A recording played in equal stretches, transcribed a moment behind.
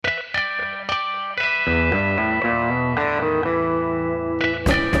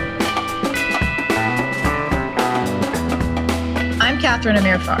Catherine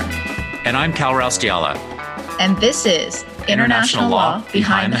Amirfar. And I'm Cal Rouse Diala. And this is International Law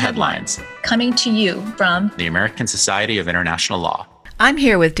Behind the Headlines, coming to you from the American Society of International Law. I'm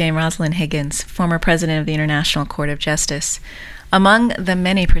here with Dame Rosalind Higgins, former president of the International Court of Justice. Among the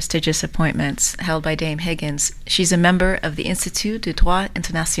many prestigious appointments held by Dame Higgins, she's a member of the Institut du Droit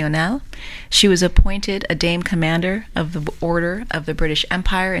International. She was appointed a Dame Commander of the Order of the British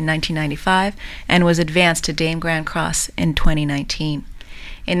Empire in 1995 and was advanced to Dame Grand Cross in 2019.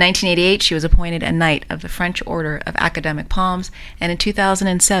 In 1988, she was appointed a Knight of the French Order of Academic Palms, and in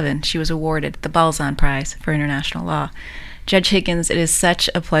 2007, she was awarded the Balzan Prize for International Law. Judge Higgins, it is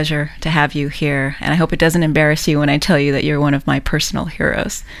such a pleasure to have you here, and I hope it doesn't embarrass you when I tell you that you're one of my personal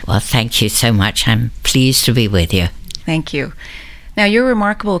heroes. Well, thank you so much. I'm pleased to be with you. Thank you. Now, your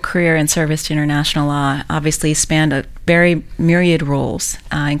remarkable career in service to international law obviously spanned a very myriad roles,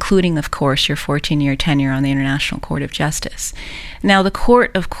 including, of course, your 14-year tenure on the International Court of Justice. Now, the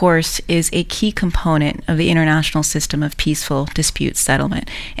court, of course, is a key component of the international system of peaceful dispute settlement.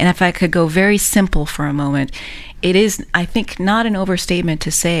 And if I could go very simple for a moment, it is, I think, not an overstatement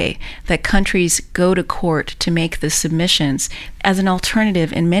to say that countries go to court to make the submissions as an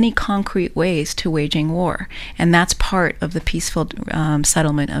alternative in many concrete ways to waging war. And that's part of the peaceful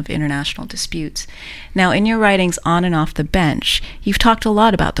settlement of international disputes. Now, in your writings on and off the bench, you've talked a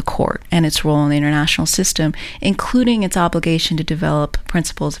lot about the court and its role in the international system, including its obligation to develop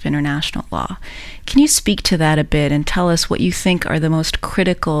principles of international law. Can you speak to that a bit and tell us what you think are the most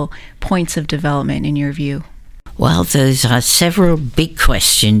critical points of development in your view? Well, those are several big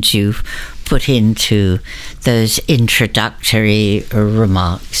questions you've put into those introductory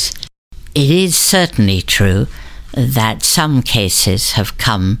remarks. It is certainly true that some cases have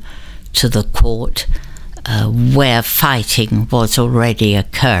come to the court where fighting was already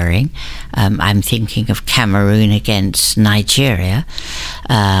occurring. I'm thinking of Cameroon against Nigeria.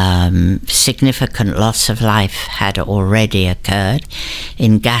 Significant loss of life had already occurred.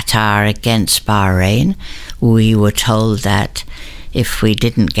 In Qatar against Bahrain, we were told that if we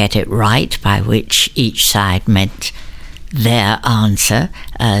didn't get it right, by which each side meant their answer,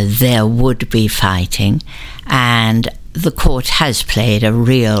 there would be fighting, and the court has played a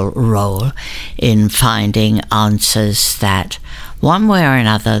real role in finding answers that, one way or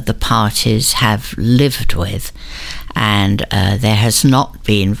another, the parties have lived with, and there has not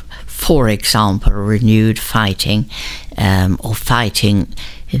been, for example, renewed fighting or fighting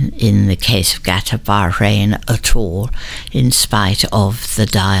in the case of Qatar Bahrain at all, in spite of the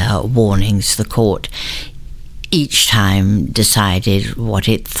dire warnings. The court each time decided what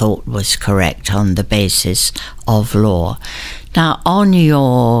it thought was correct on the basis of law. Now, on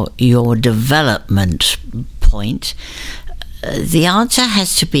your development point, the answer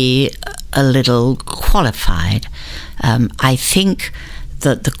has to be a little qualified. I think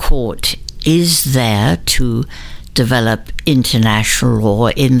that the court is there to develop international law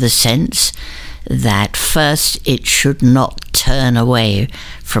in the sense that first it should not turn away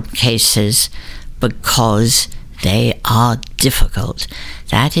from cases because they are difficult.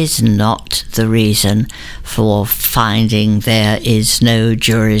 That is not the reason for finding there is no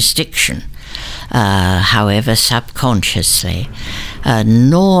jurisdiction, however subconsciously,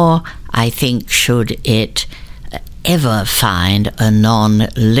 nor, I think, should it ever find a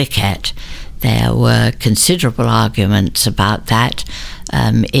non-licet. There were considerable arguments about that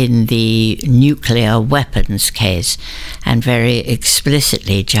in the nuclear weapons case, and very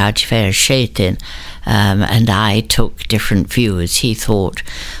explicitly Judge Verschetten and I took different views. He thought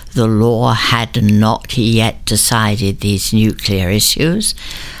the law had not yet decided these nuclear issues.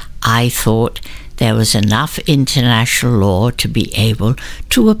 I thought there was enough international law to be able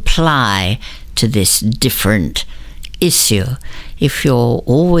to apply to this different issue. If you're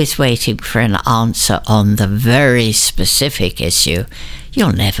always waiting for an answer on the very specific issue,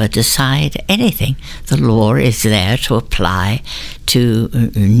 you'll never decide anything. The law is there to apply to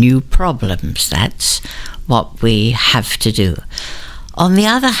new problems. That's what we have to do. On the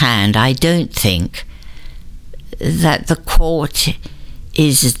other hand, I don't think that the court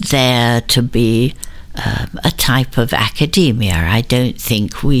is there to be a type of academia. I don't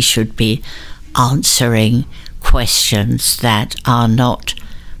think we should be answering questions that are not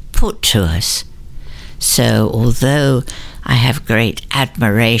put to us. So although I have great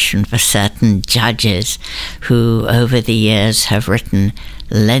admiration for certain judges who over the years have written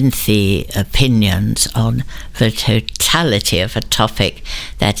lengthy opinions on the totality of a topic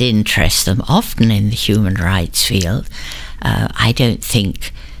that interests them, often in the human rights field, I don't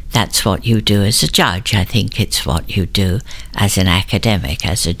think that's what you do as a judge. I think it's what you do as an academic.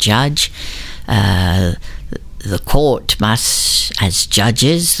 As a judge, the court must, as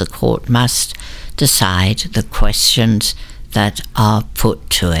judges, the court must decide the questions that are put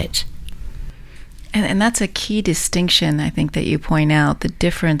to it. And that's a key distinction, I think, that you point out, the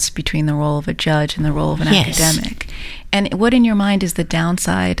difference between the role of a judge and the role of an academic. And what in your mind is the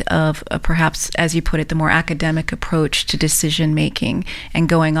downside of perhaps, as you put it, the more academic approach to decision making and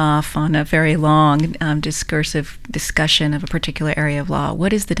going off on a very long discursive discussion of a particular area of law?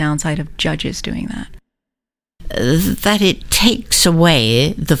 What is the downside of judges doing that? That it takes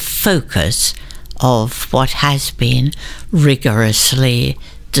away the focus of what has been rigorously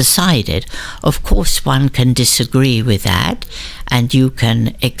decided. Of course, one can disagree with that, and you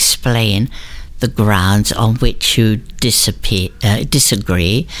can explain the grounds on which you disagree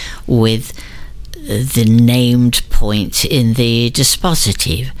with the named points in the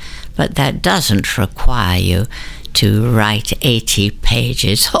dispositive. But that doesn't require you to write 80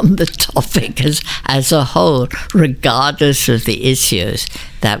 pages on the topic as a whole, regardless of the issues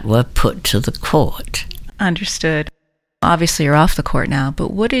that were put to the court. Understood. Obviously, you're off the court now,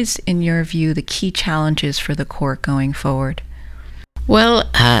 but what is, in your view, the key challenges for the court going forward? Well,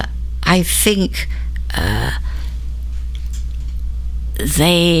 I think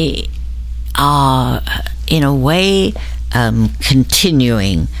they are, in a way,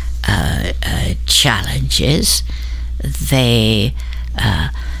 continuing challenges. The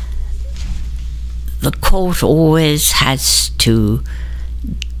court always has to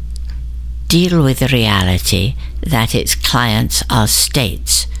deal with the reality that its clients are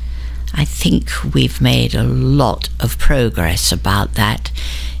states. I think we've made a lot of progress about that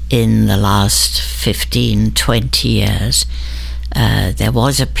in the last 15, 20 years. There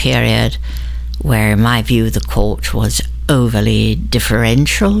was a period where, in my view, the court was overly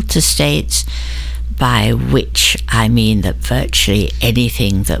differential to states, by which I mean that virtually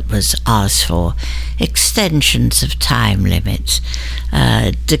anything that was asked for, extensions of time limits,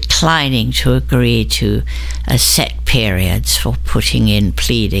 declining to agree to set periods for putting in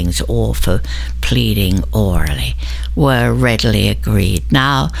pleadings or for pleading orally, were readily agreed.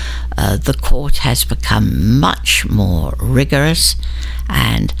 Now, the court has become much more rigorous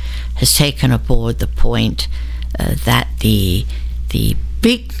and has taken aboard the point that the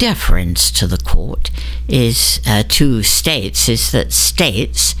big deference to the court is to states is that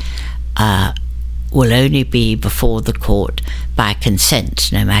states will only be before the court by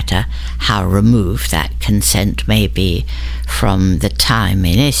consent, no matter how removed that consent may be from the time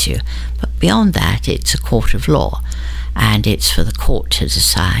in issue. But beyond that, it's a court of law, and it's for the court to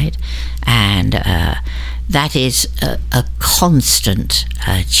decide, and that is a constant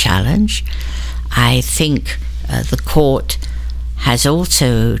challenge. I think the court has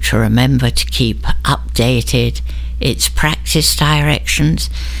also to remember to keep updated its practice directions.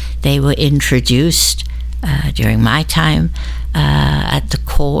 They were introduced during my time at the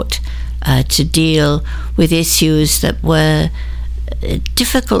court to deal with issues that were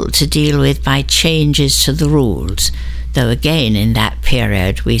difficult to deal with by changes to the rules. Though again, in that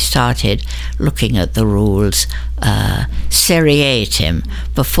period, we started looking at the rules seriatim.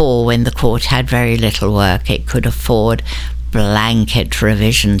 Before, when the court had very little work, it could afford blanket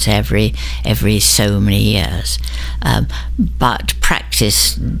revisions every so many years. But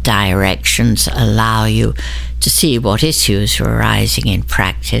practice directions allow you to see what issues are arising in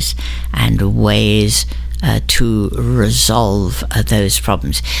practice and ways to resolve those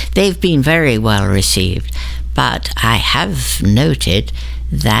problems. They've been very well received, but I have noted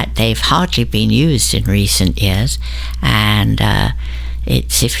that they've hardly been used in recent years, and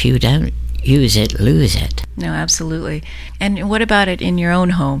it's if you don't use it, lose it. No, absolutely. And what about it in your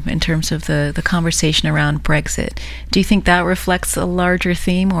own home in terms of the conversation around Brexit? Do you think that reflects a larger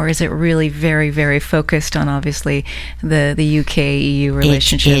theme, or is it really very, very focused on, obviously, the UK-EU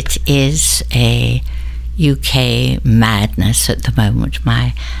relationship? It is a UK madness at the moment.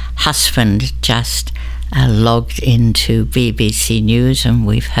 My husband just logged into BBC News, and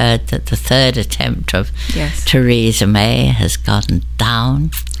we've heard that the third attempt of Theresa May has gone down.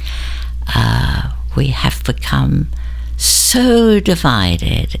 We have become so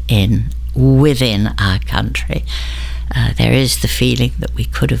divided within our country. There is the feeling that we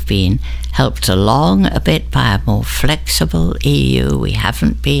could have been helped along a bit by a more flexible EU. We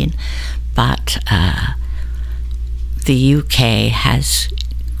haven't been, but the UK has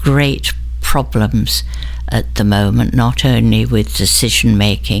great problems at the moment, not only with decision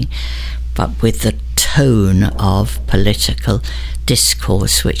making, but with the tone of political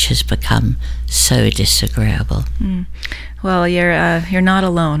discourse, which has become so disagreeable. Well, you're not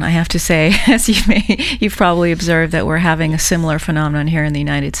alone, I have to say. As you've probably observed that we're having a similar phenomenon here in the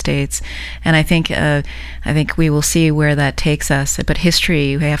United States, and I think we will see where that takes us. But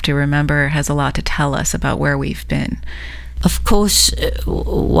history, we have to remember, has a lot to tell us about where we've been. Of course,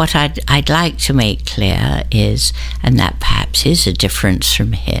 what I'd like to make clear is, and that perhaps is a difference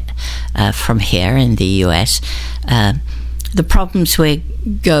from here in the US, the problems we're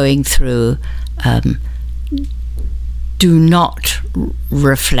going through do not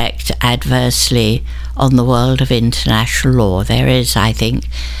reflect adversely on the world of international law. There is, I think,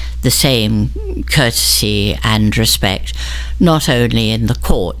 the same courtesy and respect, not only in the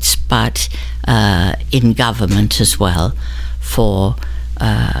courts, but in government as well, for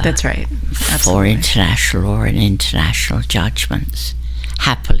that's right. For international law and international judgments.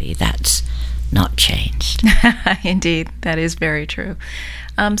 Happily, that's not changed. Indeed, that is very true.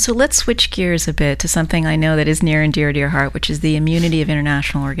 So let's switch gears a bit to something I know that is near and dear to your heart, which is the immunity of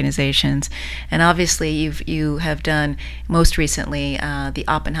international organizations. And obviously, you have done most recently the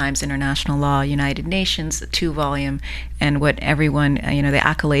Oppenheim's International Law, United Nations, the 2-volume, and what everyone, the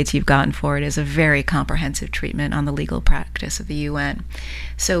accolades you've gotten for it is a very comprehensive treatment on the legal practice of the UN.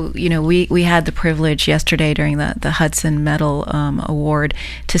 So, we had the privilege yesterday during the Hudson Medal Award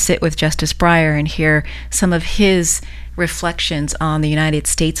to sit with Justice Breyer and hear some of his reflections on the United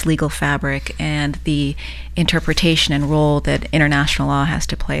States legal fabric and the interpretation and role that international law has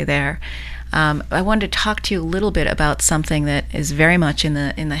to play there. I wanted to talk to you a little bit about something that is very much in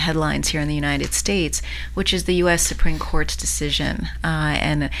the headlines here in the United States, which is the U.S. Supreme Court's decision.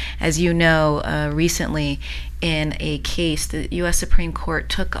 And as you know, recently in a case, the U.S. Supreme Court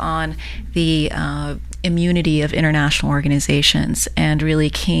took on the immunity of international organizations and really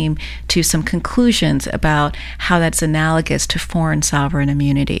came to some conclusions about how that's analogous to foreign sovereign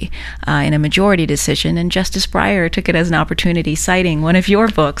immunity in a majority decision. And Justice Breyer took it as an opportunity, citing one of your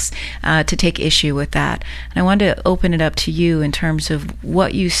books, to take issue with that. And I wanted to open it up to you in terms of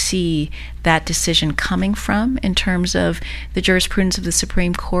what you see that decision coming from in terms of the jurisprudence of the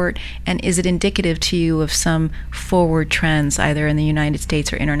Supreme Court, and is it indicative to you of some forward trends either in the United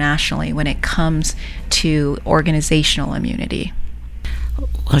States or internationally when it comes to organizational immunity?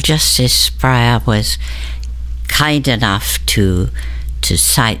 Well, Justice Breyer was kind enough to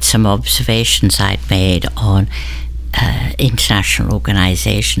cite some observations I'd made on international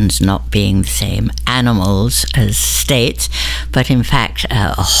organizations not being the same animals as states, but in fact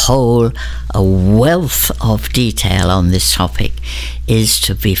a wealth of detail on this topic is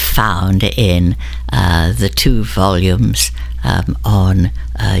to be found in the 2 volumes on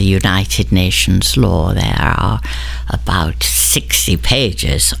United Nations law. There are about 60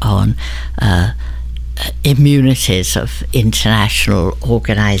 pages on immunities of international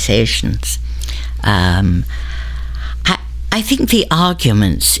organizations. I think the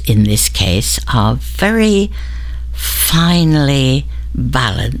arguments in this case are very finely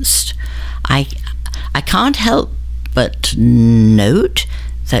balanced. I can't help but note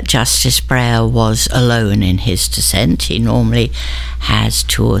that Justice Breyer was alone in his dissent. He normally has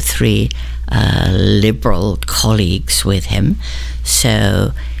 2 or 3 liberal colleagues with him,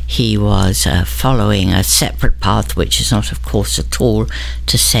 so he was following a separate path, which is not, of course, at all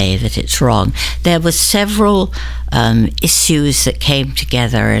to say that it's wrong. There were several issues that came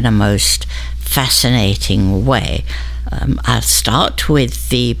together in a most fascinating way. I'll start with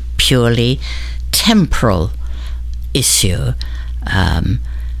the purely temporal issue,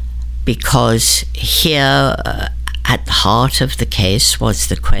 because here at the heart of the case was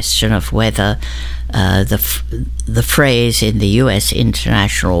the question of whether the phrase in the U.S.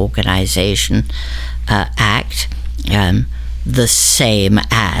 International Organization Act, the same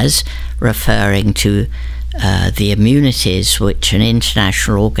as, referring to the immunities which an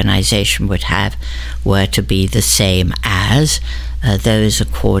international organization would have, were to be the same as those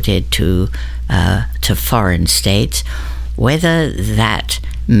accorded to foreign states, whether that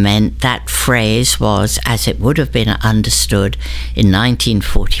meant that phrase was as it would have been understood in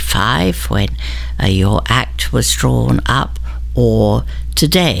 1945 when your act was drawn up, or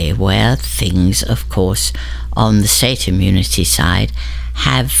today where things, of course, on the state immunity side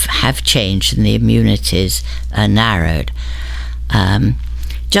have changed and the immunities are narrowed.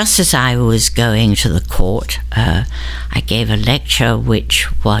 Just as I was going to the court, I gave a lecture which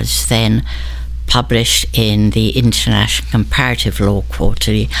was then published in the International Comparative Law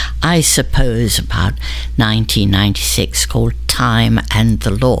Quarterly, I suppose about 1996, called Time and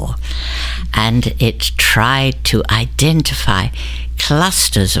the Law. And it tried to identify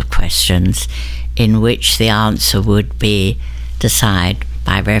clusters of questions in which the answer would be decide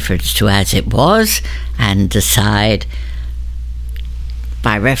by reference to as it was, and decide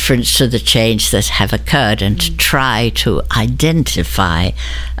by reference to the change that have occurred, and to try to identify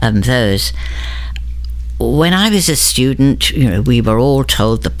those. When I was a student, we were all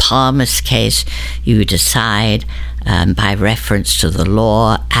told the Palmer's case, you decide by reference to the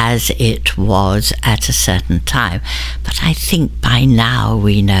law as it was at a certain time. But I think by now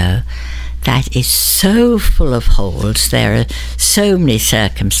we know that is so full of holes. There are so many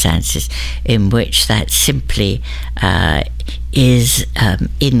circumstances in which that simply is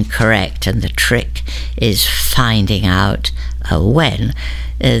incorrect, and the trick is finding out when.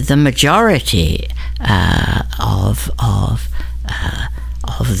 The majority of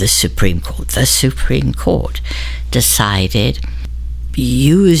the Supreme Court decided,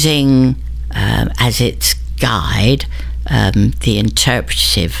 using as its guide the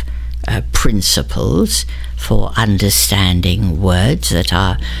interpretive principles for understanding words that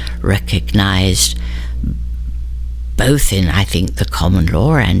are recognized both in, I think, the common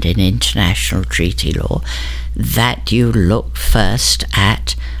law and in international treaty law, that you look first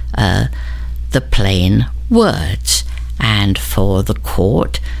at the plain words. And for the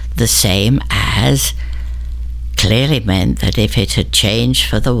court, the same as clearly meant that if it had changed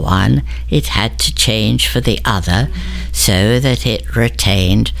for the one, it had to change for the other, so that it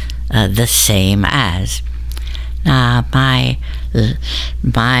retained the same as. Now, my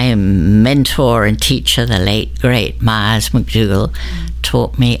mentor and teacher, the late, great Myers McDougall,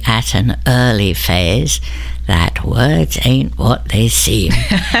 taught me at an early phase that words ain't what they seem.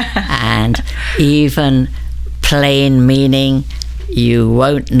 And even plain meaning, you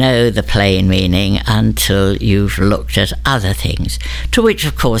won't know the plain meaning until you've looked at other things. To which,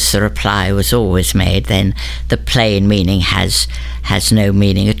 of course, the reply was always made, then the plain meaning has no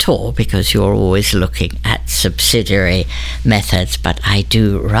meaning at all, because you're always looking at subsidiary methods. But I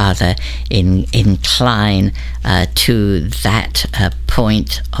do rather incline to that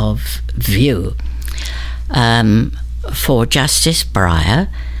point of view. For Justice Breyer,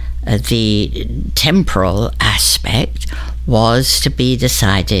 the temporal aspect was to be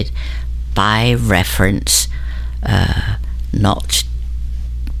decided by reference,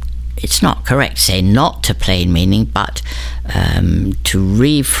 it's not correct to say not to plain meaning, but to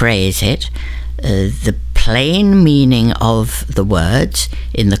rephrase it, the plain meaning of the words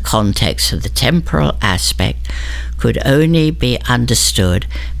in the context of the temporal aspect could only be understood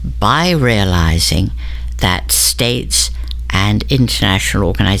by realizing that states and international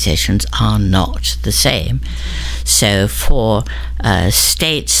organizations are not the same. So for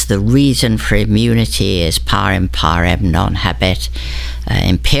states, the reason for immunity is parem parem non habet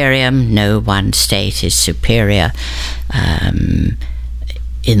imperium. No one state is superior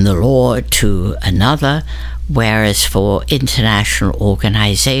in the law to another. Whereas for international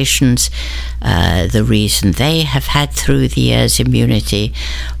organizations, the reason they have had through the years immunity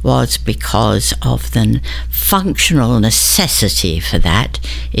was because of the functional necessity for that,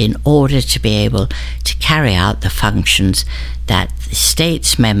 in order to be able to carry out the functions that the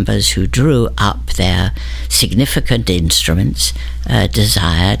states members who drew up their significant instruments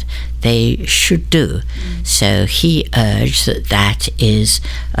desired they should do. So he urged that is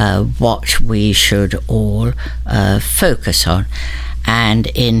what we should all focus on. And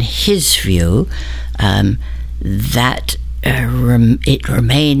in his view, that it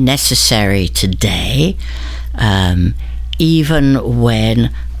remained necessary today, even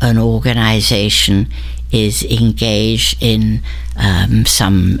when an organization is engaged in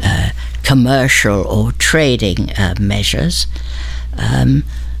some commercial or trading measures,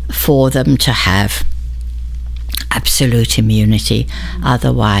 for them to have absolute immunity.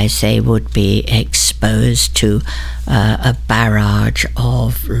 Otherwise they would be exposed to a barrage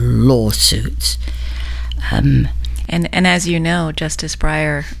of lawsuits. And as you know, Justice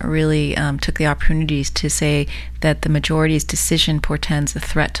Breyer really took the opportunities to say that the majority's decision portends a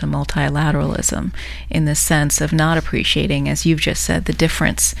threat to multilateralism, in the sense of not appreciating, as you've just said,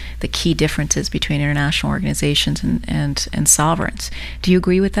 the key differences between international organizations and sovereigns. Do you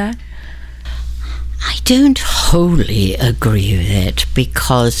agree with that? I don't wholly agree with it,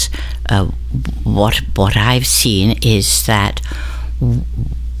 because what I've seen is that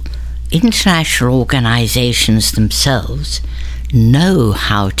international organizations themselves know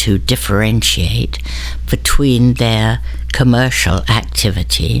how to differentiate between their commercial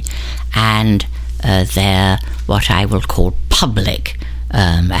activity and their, what I will call, public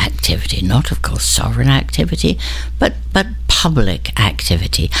activity. Not, of course, sovereign activity, but public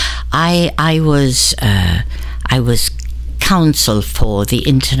activity. I was counsel for the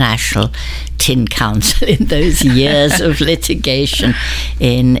International Tin Council in those years of litigation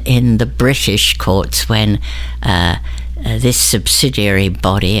in the British courts, when this subsidiary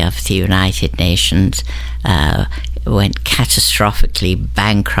body of the United Nations went catastrophically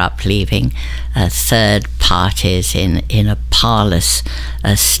bankrupt, leaving third parties in a parlous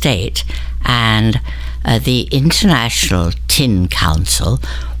state. And the International Tin Council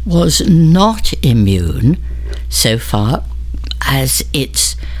was not immune so far as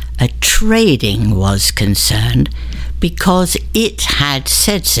its trading was concerned, because it had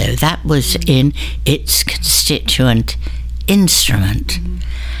said so. That was in its constituent instrument.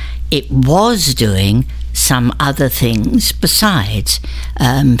 It was doing some other things besides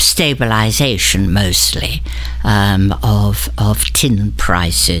stabilization, mostly, of tin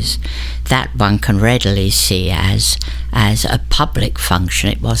prices. That one can readily see as a public function.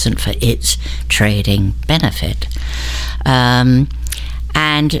 It wasn't for its trading benefit. And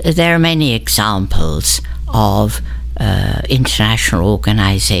there are many examples of international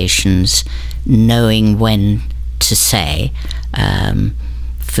organizations knowing when to say,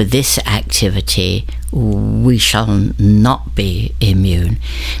 for this activity, we shall not be immune.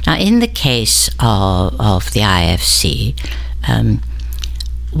 Now, in the case of the IFC,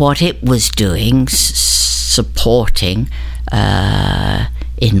 what it was doing, supporting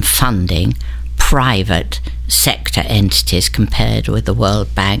in funding private sector entities compared with the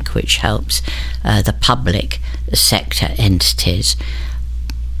World Bank, which helps the public sector entities,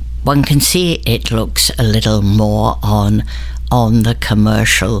 one can see it looks a little more on the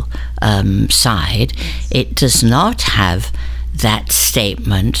commercial side. It does not have that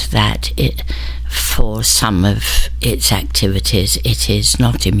statement that for some of its activities it is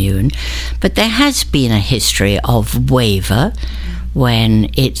not immune. But there has been a history of waiver when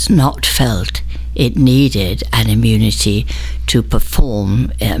it's not felt it needed an immunity to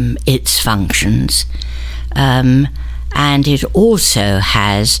perform its functions. And it also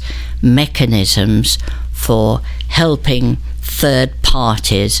has mechanisms for helping third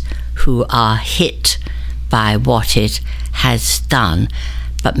parties who are hit by what it has done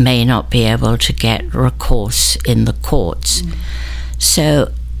but may not be able to get recourse in the courts.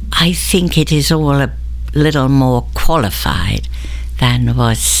 So I think it is all a little more qualified than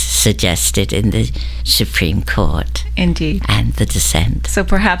was suggested in the Supreme Court. Indeed. And the dissent. So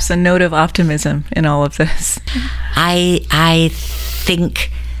perhaps a note of optimism in all of this. I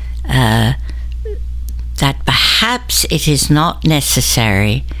think that perhaps it is not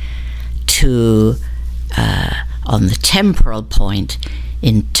necessary to, on the temporal point,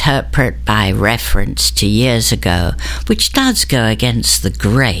 interpret by reference to years ago, which does go against the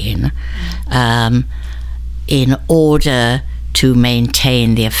grain, in order to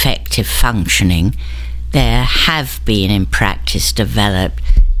maintain the effective functioning. There have been in practice developed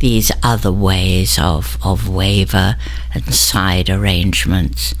these other ways of waiver and side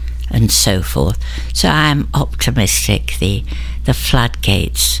arrangements and so forth. So I'm optimistic the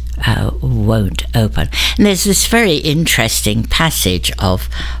floodgates won't open. And there's this very interesting passage of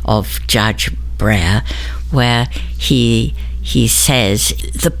Judge Breyer where he says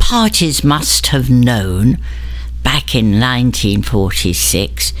the parties must have known back in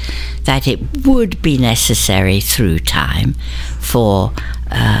 1946 that it would be necessary through time for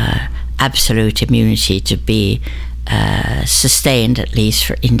absolute immunity to be sustained, at least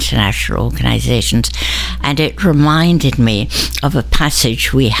for international organizations. And it reminded me of a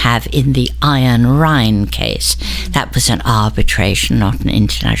passage we have in the Iron Rhine case. That was an arbitration, not an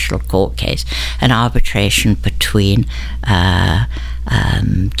international court case, an arbitration between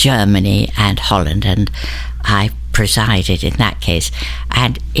Germany and Holland, and I presided in that case.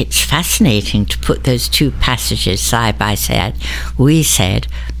 And it's fascinating to put those two passages side by side. We said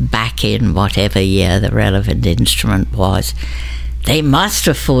back in whatever year the relevant instrument was, they must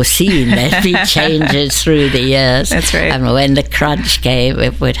have foreseen there'd be changes through the years. That's right. And when the crunch came,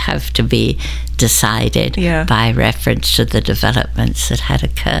 it would have to be decided by reference to the developments that had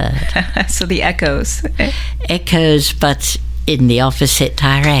occurred. So the echoes. Echoes, but in the opposite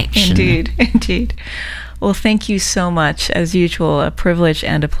direction. Indeed. Well, thank you so much. As usual, a privilege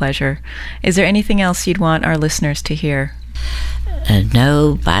and a pleasure. Is there anything else you'd want our listeners to hear?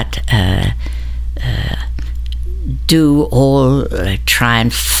 No, but do all try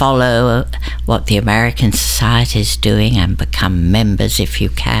and follow what the American Society is doing and become members if you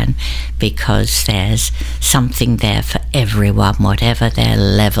can, because there's something there for everyone, whatever their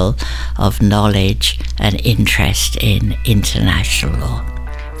level of knowledge and interest in international law.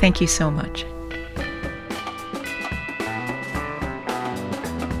 Thank you so much.